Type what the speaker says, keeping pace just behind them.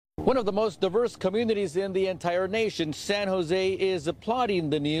One of the most diverse communities in the entire nation, San Jose is applauding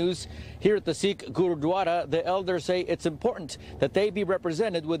the news. Here at the Sikh Gurudwara, the elders say it's important that they be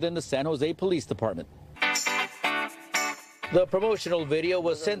represented within the San Jose Police Department. The promotional video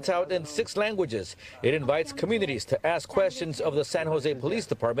was sent out in 6 languages. It invites communities to ask questions of the San Jose Police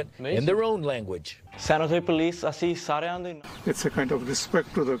Department in their own language. San Jose Police, it's a kind of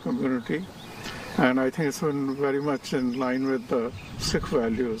respect to the community, and I think it's been very much in line with the Sikh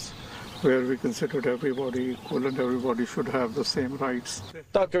values, where we considered everybody equal and everybody should have the same rights.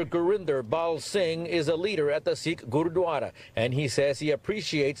 Dr. Gurinder Bal Singh is a leader at the Sikh Gurudwara, and he says he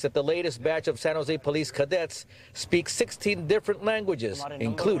appreciates that the latest batch of San Jose police cadets speak 16 different languages,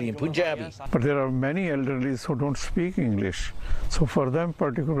 including Punjabi. But there are many elderlies who don't speak English, so for them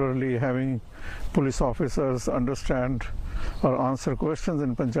particularly having police officers understand or answer questions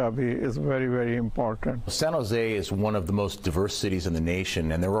in Punjabi is very, very important. San Jose is one of the most diverse cities in the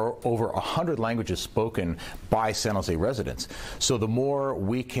nation, and there are over 100 languages spoken by San Jose residents. So the more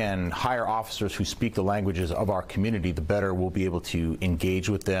we can hire officers who speak the languages of our community, the better we'll be able to engage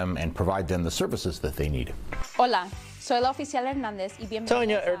with them and provide them the services that they need. Hola. Soy la oficial Hernández y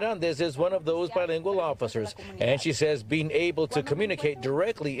Tanya Hernandez is one of those bilingual officers, and she says being able to communicate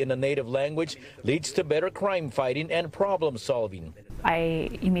directly in a native language leads to better crime fighting and problem solving. I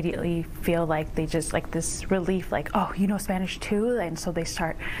immediately feel like they just like this relief, like, oh, you know Spanish too? And so they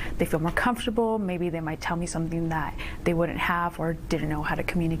feel more comfortable. Maybe they might tell me something that they wouldn't have or didn't know how to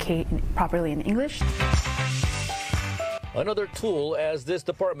communicate properly in English. Another tool as this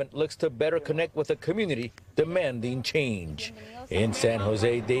department looks to better connect with the community demanding change. In San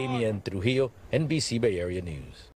Jose, Damian Trujillo, NBC Bay Area News.